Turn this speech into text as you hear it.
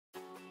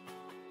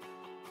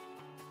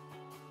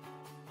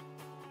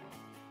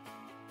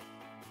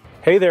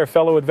Hey there,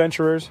 fellow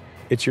adventurers.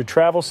 It's your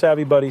travel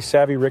savvy buddy,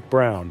 Savvy Rick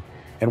Brown,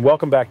 and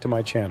welcome back to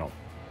my channel.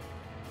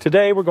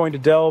 Today, we're going to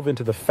delve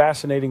into the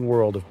fascinating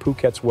world of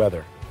Phuket's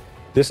weather.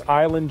 This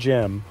island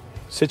gem,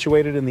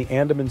 situated in the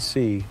Andaman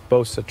Sea,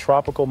 boasts a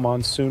tropical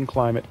monsoon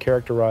climate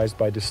characterized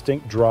by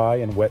distinct dry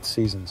and wet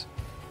seasons.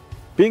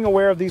 Being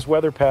aware of these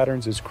weather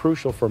patterns is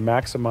crucial for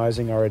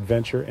maximizing our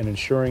adventure and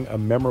ensuring a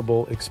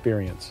memorable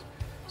experience.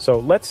 So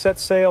let's set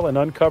sail and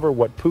uncover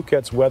what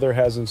Phuket's weather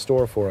has in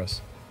store for us.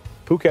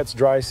 Phuket's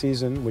dry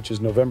season, which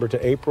is November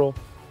to April,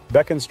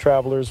 beckons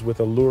travelers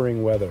with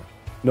alluring weather.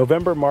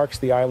 November marks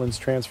the island's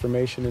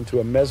transformation into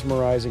a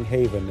mesmerizing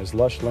haven as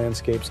lush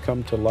landscapes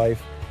come to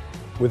life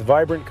with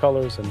vibrant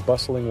colors and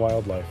bustling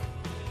wildlife.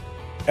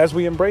 As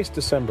we embrace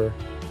December,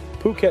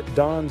 Phuket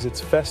dons its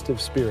festive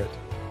spirit,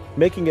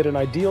 making it an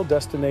ideal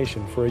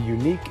destination for a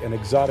unique and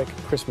exotic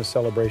Christmas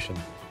celebration.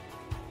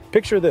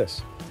 Picture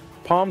this: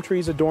 palm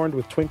trees adorned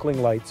with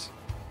twinkling lights,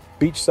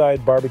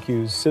 beachside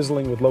barbecues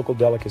sizzling with local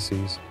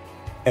delicacies,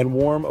 and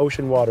warm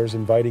ocean waters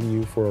inviting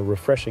you for a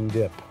refreshing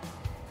dip.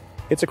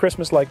 It's a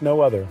Christmas like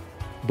no other,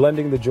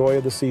 blending the joy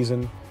of the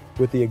season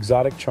with the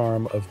exotic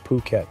charm of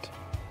Phuket.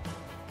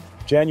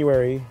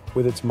 January,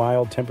 with its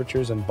mild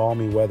temperatures and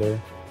balmy weather,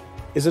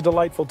 is a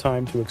delightful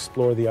time to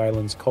explore the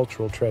island's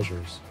cultural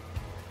treasures.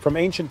 From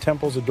ancient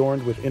temples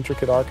adorned with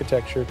intricate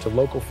architecture to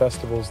local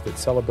festivals that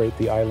celebrate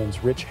the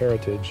island's rich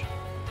heritage,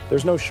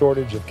 there's no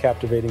shortage of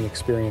captivating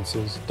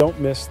experiences. Don't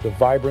miss the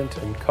vibrant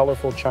and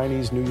colorful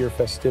Chinese New Year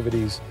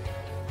festivities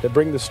that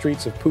bring the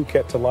streets of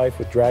Phuket to life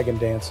with dragon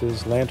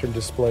dances, lantern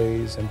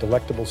displays, and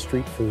delectable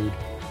street food.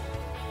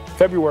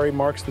 February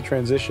marks the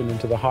transition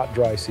into the hot,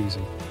 dry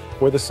season,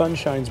 where the sun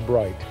shines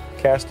bright,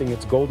 casting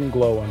its golden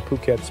glow on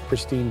Phuket's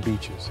pristine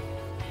beaches.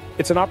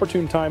 It's an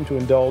opportune time to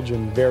indulge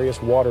in various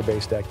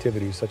water-based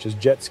activities such as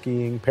jet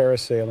skiing,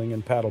 parasailing,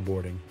 and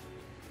paddleboarding.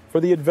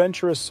 For the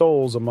adventurous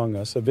souls among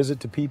us, a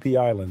visit to Phi Phi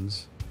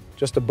Islands,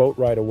 just a boat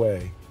ride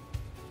away,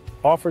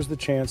 offers the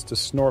chance to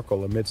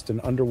snorkel amidst an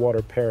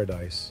underwater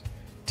paradise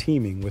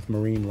teeming with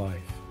marine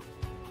life.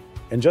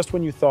 And just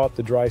when you thought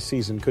the dry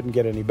season couldn't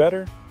get any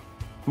better,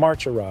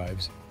 March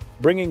arrives,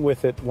 bringing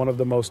with it one of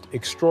the most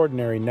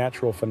extraordinary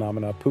natural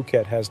phenomena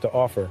Phuket has to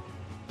offer,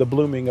 the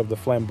blooming of the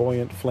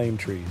flamboyant flame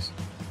trees.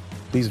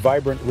 These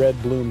vibrant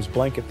red blooms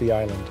blanket the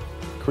island,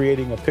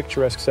 creating a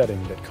picturesque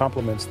setting that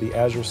complements the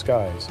azure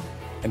skies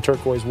and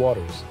turquoise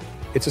waters.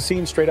 It's a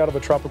scene straight out of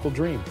a tropical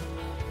dream.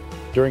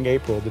 During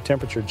April, the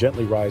temperature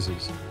gently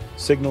rises,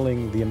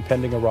 signaling the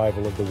impending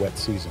arrival of the wet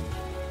season.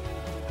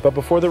 But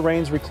before the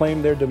rains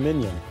reclaim their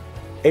dominion,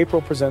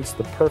 April presents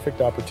the perfect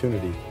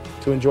opportunity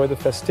to enjoy the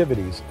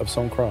festivities of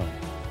Songkran,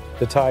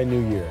 the Thai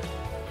New Year.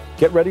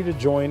 Get ready to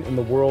join in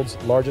the world's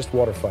largest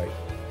water fight,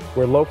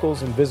 where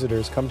locals and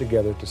visitors come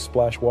together to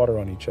splash water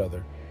on each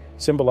other,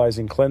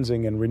 symbolizing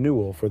cleansing and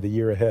renewal for the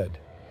year ahead.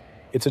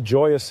 It's a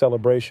joyous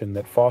celebration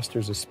that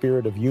fosters a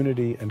spirit of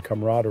unity and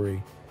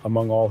camaraderie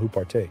among all who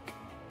partake.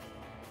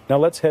 Now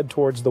let's head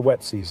towards the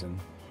wet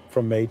season,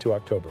 from May to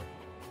October.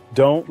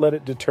 Don't let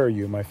it deter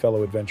you, my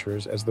fellow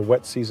adventurers, as the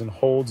wet season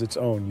holds its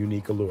own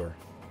unique allure.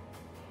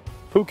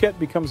 Phuket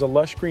becomes a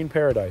lush green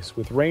paradise,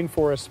 with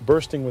rainforests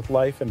bursting with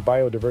life and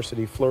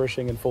biodiversity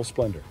flourishing in full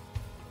splendor.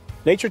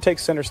 Nature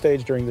takes center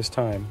stage during this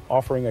time,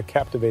 offering a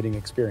captivating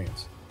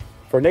experience.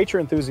 For nature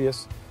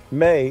enthusiasts,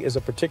 May is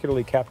a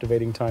particularly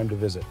captivating time to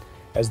visit,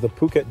 as the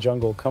Phuket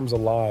jungle comes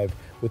alive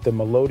with the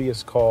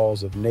melodious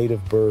calls of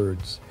native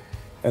birds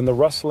and the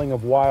rustling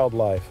of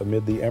wildlife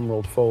amid the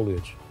emerald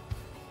foliage.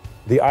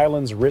 The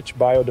island's rich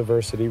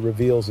biodiversity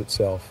reveals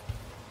itself,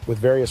 with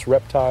various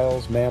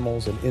reptiles,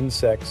 mammals, and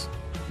insects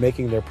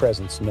making their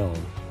presence known.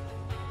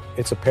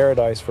 It's a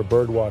paradise for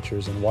bird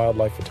watchers and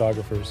wildlife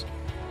photographers,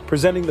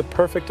 presenting the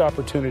perfect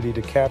opportunity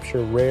to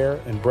capture rare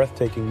and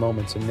breathtaking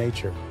moments in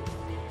nature.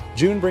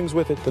 June brings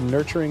with it the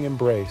nurturing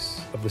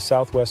embrace of the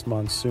southwest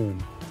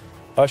monsoon,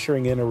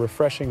 ushering in a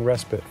refreshing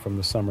respite from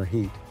the summer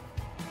heat.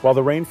 While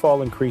the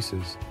rainfall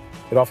increases,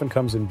 it often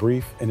comes in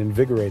brief and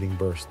invigorating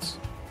bursts,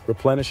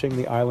 replenishing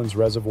the island's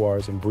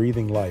reservoirs and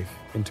breathing life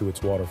into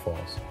its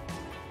waterfalls.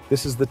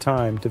 This is the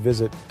time to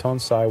visit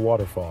Tonsai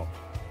Waterfall,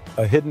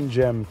 a hidden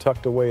gem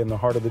tucked away in the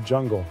heart of the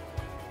jungle,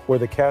 where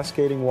the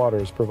cascading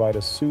waters provide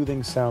a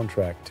soothing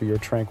soundtrack to your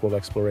tranquil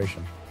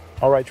exploration.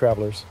 All right,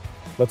 travelers,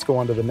 let's go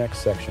on to the next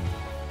section.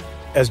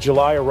 As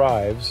July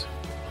arrives,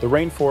 the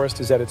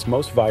rainforest is at its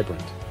most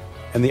vibrant,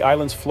 and the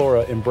island's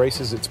flora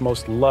embraces its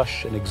most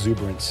lush and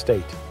exuberant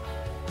state.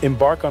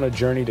 Embark on a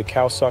journey to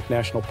Khao Sok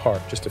National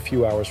Park, just a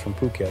few hours from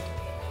Phuket,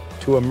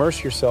 to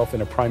immerse yourself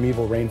in a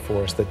primeval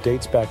rainforest that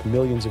dates back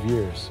millions of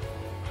years.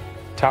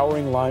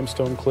 Towering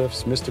limestone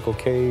cliffs, mystical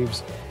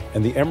caves,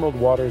 and the emerald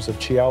waters of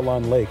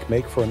Chiaolan Lake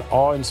make for an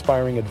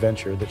awe-inspiring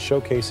adventure that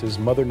showcases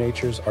Mother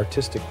Nature's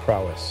artistic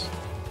prowess.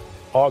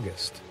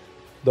 August,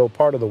 though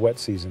part of the wet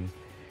season,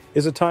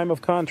 is a time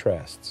of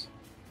contrasts.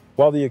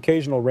 While the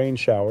occasional rain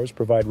showers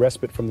provide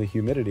respite from the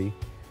humidity,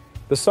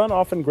 the sun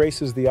often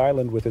graces the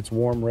island with its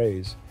warm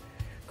rays,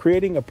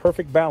 creating a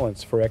perfect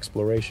balance for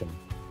exploration.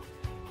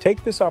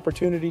 Take this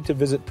opportunity to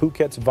visit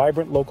Phuket's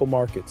vibrant local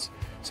markets,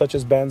 such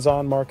as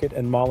Banzan Market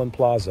and Malin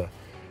Plaza,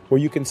 where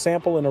you can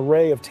sample an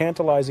array of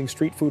tantalizing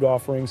street food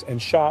offerings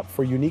and shop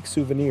for unique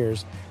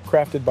souvenirs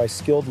crafted by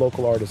skilled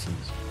local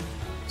artisans.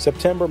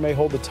 September may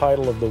hold the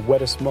title of the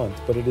wettest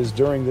month, but it is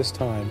during this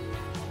time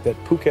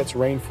that Phuket's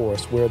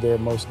rainforests wear their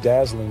most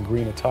dazzling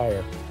green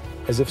attire,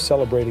 as if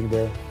celebrating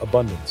their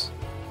abundance.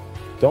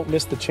 Don't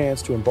miss the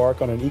chance to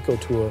embark on an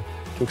eco-tour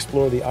to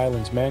explore the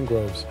island's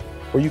mangroves,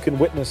 where you can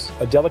witness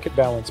a delicate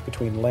balance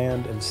between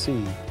land and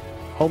sea,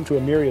 home to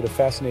a myriad of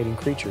fascinating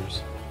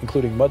creatures,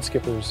 including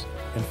mudskippers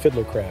and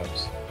fiddler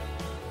crabs.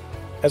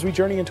 As we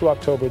journey into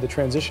October, the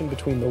transition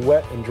between the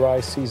wet and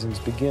dry seasons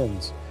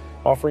begins,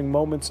 offering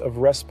moments of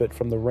respite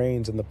from the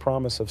rains and the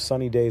promise of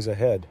sunny days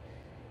ahead.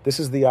 This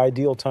is the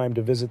ideal time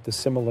to visit the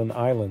Similan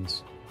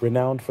Islands,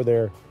 renowned for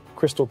their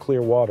crystal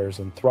clear waters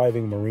and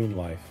thriving marine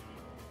life.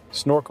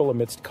 Snorkel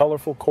amidst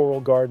colorful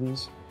coral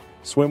gardens,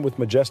 swim with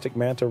majestic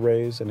manta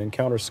rays, and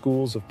encounter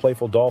schools of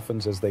playful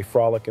dolphins as they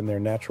frolic in their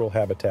natural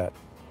habitat.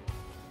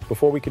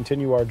 Before we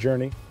continue our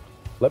journey,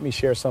 let me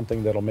share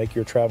something that'll make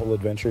your travel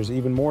adventures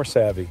even more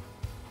savvy.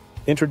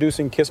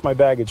 Introducing Kiss My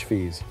Baggage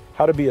Fees,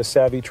 how to be a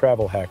savvy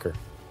travel hacker.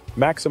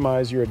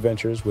 Maximize your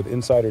adventures with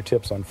insider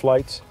tips on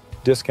flights,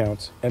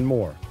 discounts, and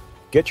more.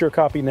 Get your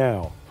copy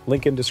now,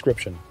 link in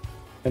description.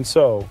 And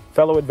so,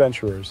 fellow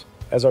adventurers,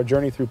 as our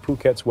journey through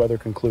Phuket's weather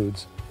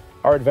concludes,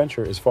 our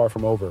adventure is far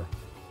from over.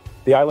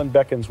 The island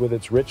beckons with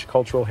its rich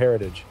cultural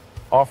heritage,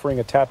 offering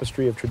a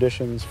tapestry of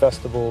traditions,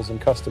 festivals, and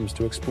customs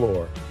to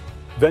explore.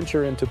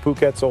 Venture into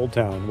Phuket's Old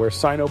Town, where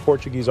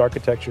Sino-Portuguese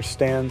architecture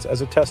stands as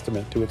a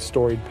testament to its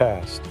storied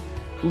past.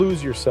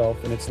 Lose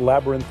yourself in its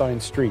labyrinthine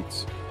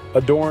streets,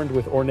 adorned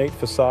with ornate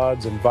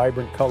facades and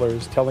vibrant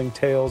colors telling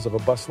tales of a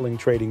bustling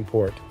trading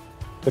port.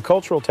 The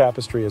cultural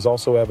tapestry is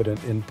also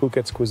evident in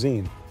Phuket's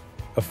cuisine,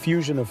 a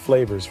fusion of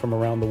flavors from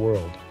around the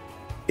world.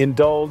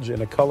 Indulge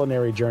in a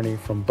culinary journey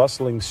from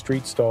bustling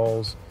street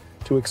stalls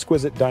to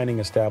exquisite dining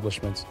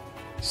establishments,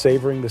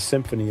 savoring the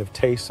symphony of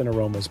tastes and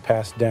aromas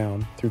passed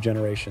down through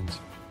generations.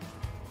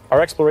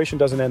 Our exploration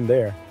doesn't end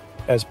there,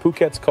 as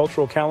Phuket's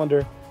cultural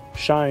calendar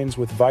shines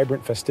with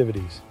vibrant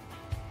festivities.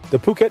 The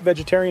Phuket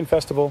Vegetarian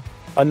Festival,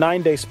 a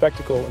 9-day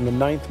spectacle in the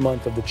 9th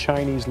month of the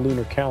Chinese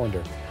lunar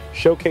calendar,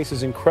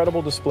 showcases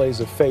incredible displays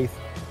of faith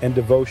and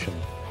devotion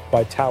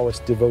by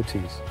Taoist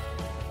devotees.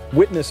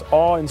 Witness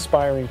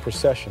awe-inspiring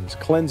processions,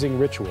 cleansing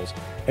rituals,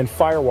 and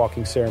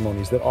firewalking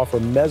ceremonies that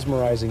offer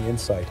mesmerizing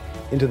insight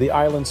into the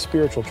island's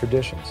spiritual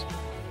traditions.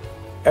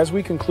 As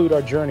we conclude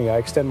our journey, I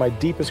extend my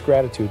deepest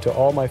gratitude to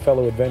all my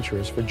fellow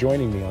adventurers for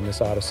joining me on this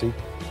odyssey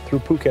through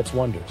Phuket's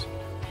wonders.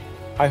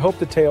 I hope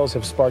the tales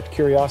have sparked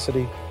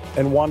curiosity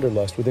and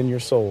wanderlust within your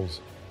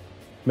souls.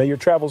 May your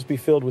travels be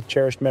filled with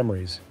cherished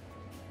memories,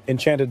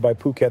 enchanted by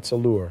Phuket's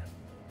allure.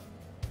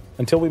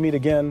 Until we meet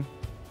again,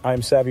 I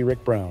am Savvy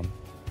Rick Brown,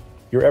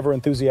 your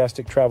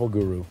ever-enthusiastic travel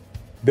guru,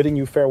 bidding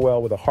you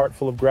farewell with a heart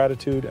full of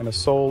gratitude and a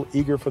soul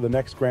eager for the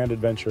next grand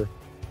adventure.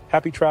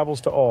 Happy travels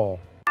to all.